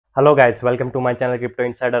Hello guys, welcome to my channel Crypto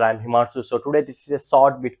Insider. I'm Himanshu. So today this is a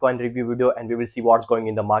short Bitcoin review video and we will see what's going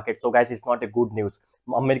in the market. So guys, it's not a good news.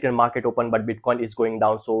 American market open but Bitcoin is going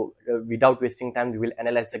down. So without wasting time, we will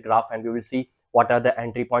analyze the graph and we will see what are the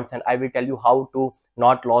entry points and I will tell you how to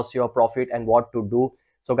not lose your profit and what to do.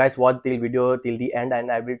 So guys, watch the video till the end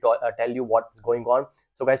and I will tell you what's going on.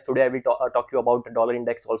 So guys, today I will talk you about the dollar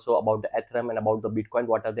index, also about the Ethereum and about the Bitcoin.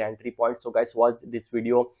 What are the entry points? So guys, watch this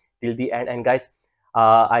video till the end. And guys,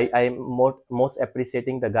 I'm most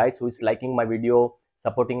appreciating the guys who is liking my video,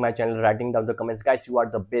 supporting my channel, writing down the comments. Guys, you are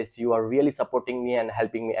the best. You are really supporting me and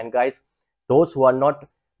helping me. And guys, those who are not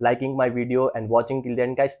liking my video and watching till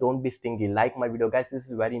then, guys, don't be stingy. Like my video, guys. This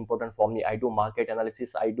is very important for me. I do market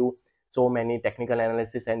analysis. I do so many technical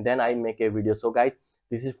analysis and then I make a video. So guys,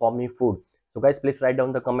 this is for me food. So guys, please write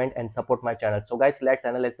down the comment and support my channel. So guys, let's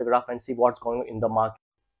analyze the graph and see what's going on in the market.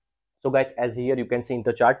 So guys, as here you can see in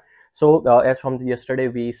the chart, so as from yesterday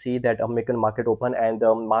we see that American market open and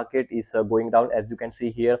the market is going down. As you can see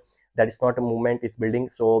here, that is not a movement, it's building.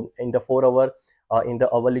 So in the 4 hour in the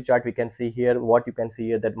hourly chart, we can see here, what you can see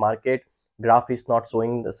here, that market graph is not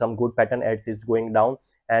showing some good pattern as it's going down.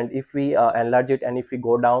 And if we enlarge it and if we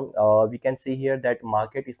go down, we can see here that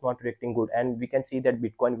market is not reacting good and we can see that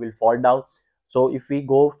Bitcoin will fall down. So if we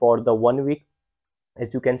go for the 1 week,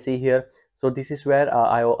 as you can see here, so this is where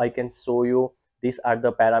I can show you these are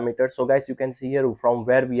the parameters. So guys, you can see here from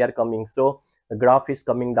where we are coming. So the graph is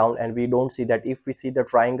coming down and we don't see that. If we see the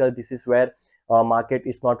triangle, this is where market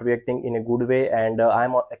is not reacting in a good way, and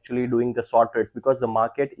I'm actually doing the short trades because the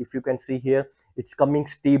market, if you can see here, it's coming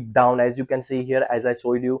steep down. As you can see here, as I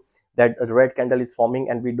showed you, that a red candle is forming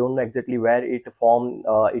and we don't know exactly where it formed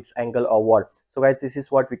its angle or what. So guys, this is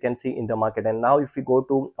what we can see in the market. And now if we go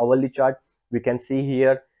to hourly chart, we can see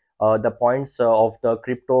here the points of the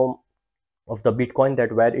crypto of the Bitcoin,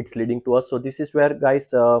 that where it's leading to us. So this is where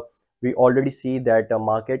guys, we already see that the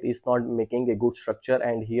market is not making a good structure,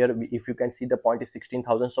 and here if you can see, the point is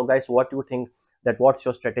 16,000. So guys, what do you think, that what's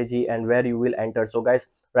your strategy and where you will enter? So guys,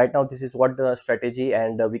 right now this is what the strategy,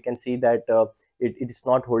 and we can see that it is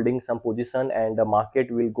not holding some position and the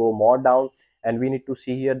market will go more down, and we need to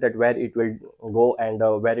see here that where it will go and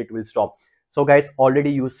where it will stop. So guys,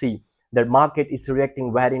 already you see the market is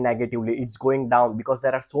reacting very negatively. It's going down because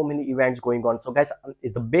there are so many events going on. So guys,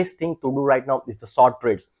 the best thing to do right now is the short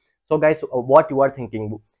trades. So guys, what you are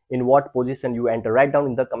thinking, in what position you enter, write down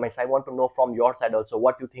in the comments. I want to know from your side also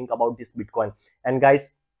what you think about this Bitcoin. And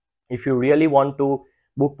guys, if you really want to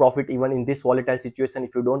book profit even in this volatile situation,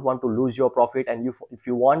 if you don't want to lose your profit, and if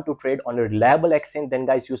you want to trade on a reliable exchange, then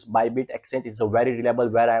guys, use Bybit exchange. It's a very reliable,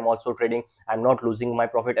 where I am also trading. I'm not losing my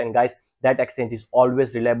profit, and guys, that exchange is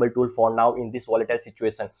always reliable tool for now in this volatile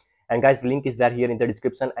situation. And guys, link is there here in the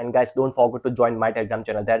description. And guys, don't forget to join my Telegram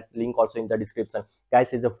channel. That's link also in the description.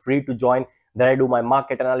 Guys, it's a free to join. There I do my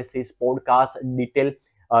market analysis, podcast, detailed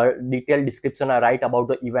description. I write about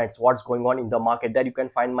the events, what's going on in the market. There you can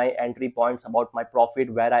find my entry points, about my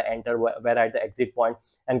profit, where I enter, where I the exit point.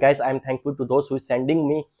 And guys, I'm thankful to those who is sending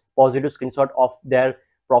me positive screenshot of their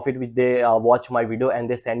profit which they watch my video and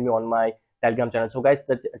they send me on my Telegram channel. So guys,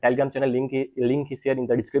 the Telegram channel link is here in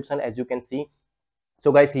the description, as you can see.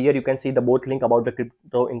 So guys, here you can see the both link about the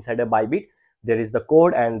Crypto Insider Bybit. There is the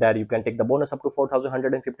code, and there you can take the bonus up to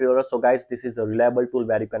 $4,150. So guys, this is a reliable tool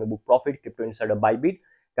where you can book profit, Crypto Insider Bybit.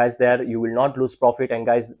 Guys, there you will not lose profit. And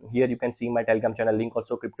guys, here you can see my Telegram channel link,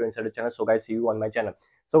 also Crypto Insider channel. So guys, see you on my channel.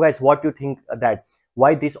 So guys, what do you think that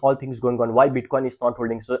why this all things going on, why Bitcoin is not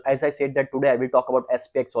holding? So as I said that today I will talk about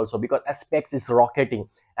SPX also, because SPX is rocketing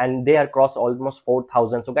and they are crossed almost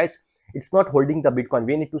 4,000. So guys, it's not holding the Bitcoin.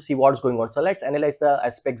 We need to see what's going on. So let's analyze the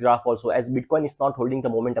SPX graph also, as Bitcoin is not holding the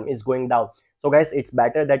momentum, is going down. So guys, it's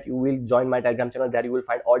better that you will join my Telegram channel. There you will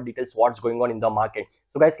find all details what's going on in the market.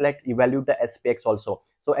 So guys, let's evaluate the SPX also.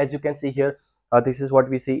 So as you can see here, this is what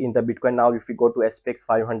we see in the Bitcoin. Now if we go to SPX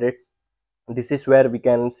 500, this is where we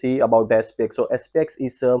can see about the SPX. So SPX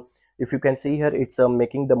is if you can see here, it's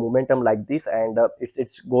making the momentum like this, and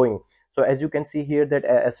it's going. So as you can see here, that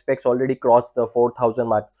SPX already crossed the 4,000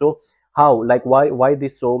 mark. So how, like, why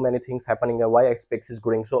this so many things happening and why SPX is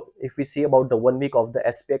growing? So if we see about the 1 week of the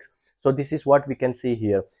SPX, so this is what we can see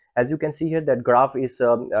here. As you can see here, that graph is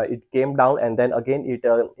it came down and then again it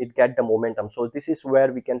get the momentum. So this is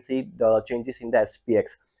where we can see the changes in the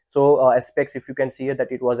SPX. So SPX, if you can see here,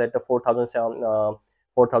 that it was at the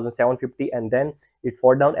 4,750, and then it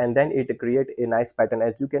fall down and then it create a nice pattern.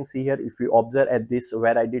 As you can see here, if you observe at this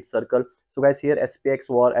where I did circle, so guys, here SPX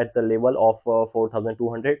were at the level of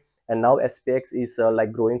 4,200, and now SPX is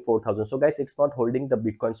like growing 4,000. So guys, it's not holding the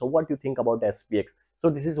Bitcoin. So what do you think about SPX? So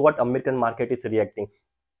this is what American market is reacting.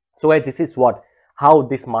 So guys, this is what how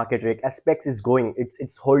this market rate aspects is going.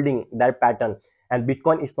 It's holding that pattern, and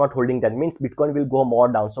Bitcoin is not holding that, means Bitcoin will go more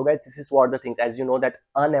down. So guys, this is what the things, as you know that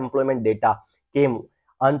unemployment data came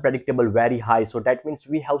unpredictable very high, so that means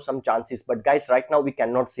we have some chances. But guys, right now we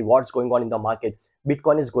cannot see what's going on in the market.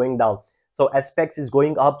 Bitcoin is going down, so aspects is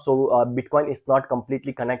going up. So Bitcoin is not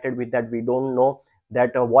completely connected with that. We don't know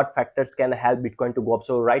that what factors can help Bitcoin to go up.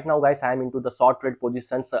 So right now guys, I am into the short trade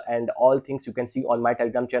positions, and all things you can see on my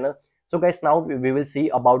Telegram channel. So guys, now we will see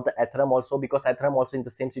about the Ethereum also, because Ethereum also in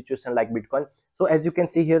the same situation like Bitcoin. So as you can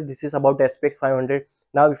see here, this is about SPX 500.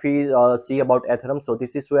 Now if we see about Ethereum, so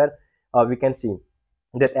this is where we can see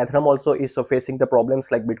that Ethereum also is facing the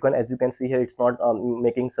problems like Bitcoin. As you can see here, it's not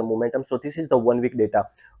making some momentum. So this is the 1 week data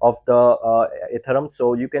of the Ethereum.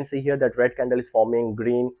 So you can see here that red candle is forming,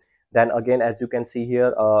 green, then again as you can see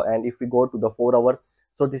here, and if we go to the 4 hour,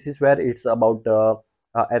 so this is where it's about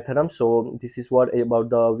Ethereum. So this is what about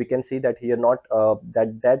the, we can see that here not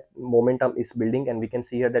that momentum is building, and we can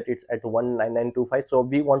see here that it's at 19925. So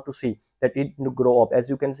we want to see that it grow up. As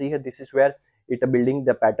you can see here, this is where it building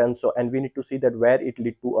the pattern. So and we need to see that where it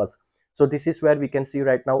lead to us. So this is where we can see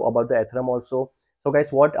right now about the Ethereum also. So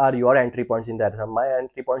guys, what are your entry points in the Ethereum? My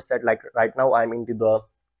entry points that, like right now I'm into the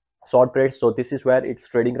short trades. So this is where it's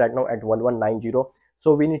trading right now at 1190.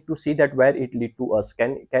 So we need to see that where it lead to us.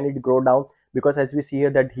 Can it grow down? Because as we see here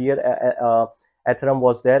that here Ethereum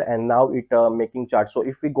was there, and now it making chart. So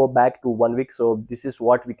if we go back to 1 week, so this is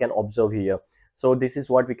what we can observe here. So this is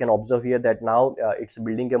what we can observe here, that now it's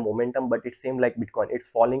building a momentum, but it seems like Bitcoin, it's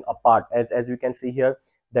falling apart. As we can see here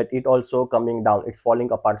that it also coming down, it's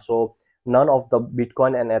falling apart. So none of the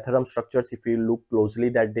Bitcoin and Ethereum structures, if you look closely,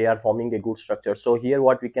 that they are forming a good structure. So here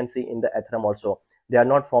what we can see in the Ethereum also, they are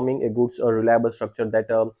not forming a good reliable structure.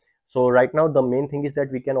 That so right now the main thing is that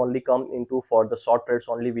we can only come into for the short trades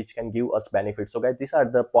only, which can give us benefits. So guys, these are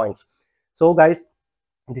the points. So guys,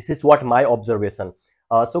 this is what my observation.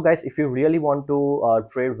 So guys, if you really want to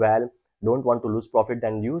trade well, don't want to lose profit,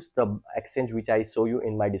 then use the exchange which I show you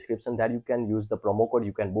in my description. That you can use the promo code,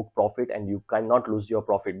 you can book profit, and you cannot lose your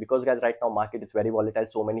profit. Because guys, right now market is very volatile,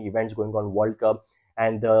 so many events going on, World Cup,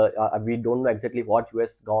 and we don't know exactly what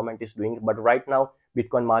US government is doing. But right now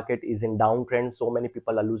Bitcoin market is in downtrend, so many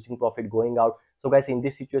people are losing profit, going out. So guys, in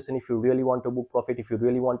this situation, if you really want to book profit, if you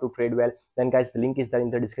really want to trade well, then guys, the link is there in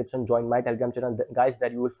the description. Join my Telegram channel, guys,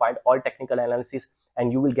 that you will find all technical analysis,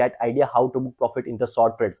 and you will get idea how to book profit in the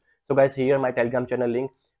short trades. So guys, here my Telegram channel link,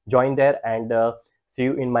 join there, and see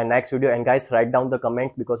you in my next video. And guys, write down the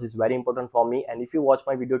comments, because it's very important for me. And if you watch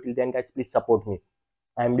my video till then, guys, please support me.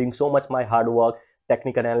 I'm doing so much my hard work,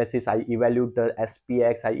 technical analysis. I evaluate the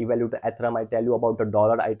SPX, I evaluate the Ethereum, I tell you about the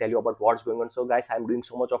dollar, I tell you about what's going on. So guys, I'm doing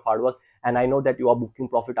so much of hard work, and I know that you are booking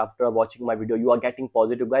profit after watching my video. You are getting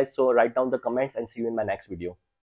positive, guys. So write down the comments, and see you in my next video.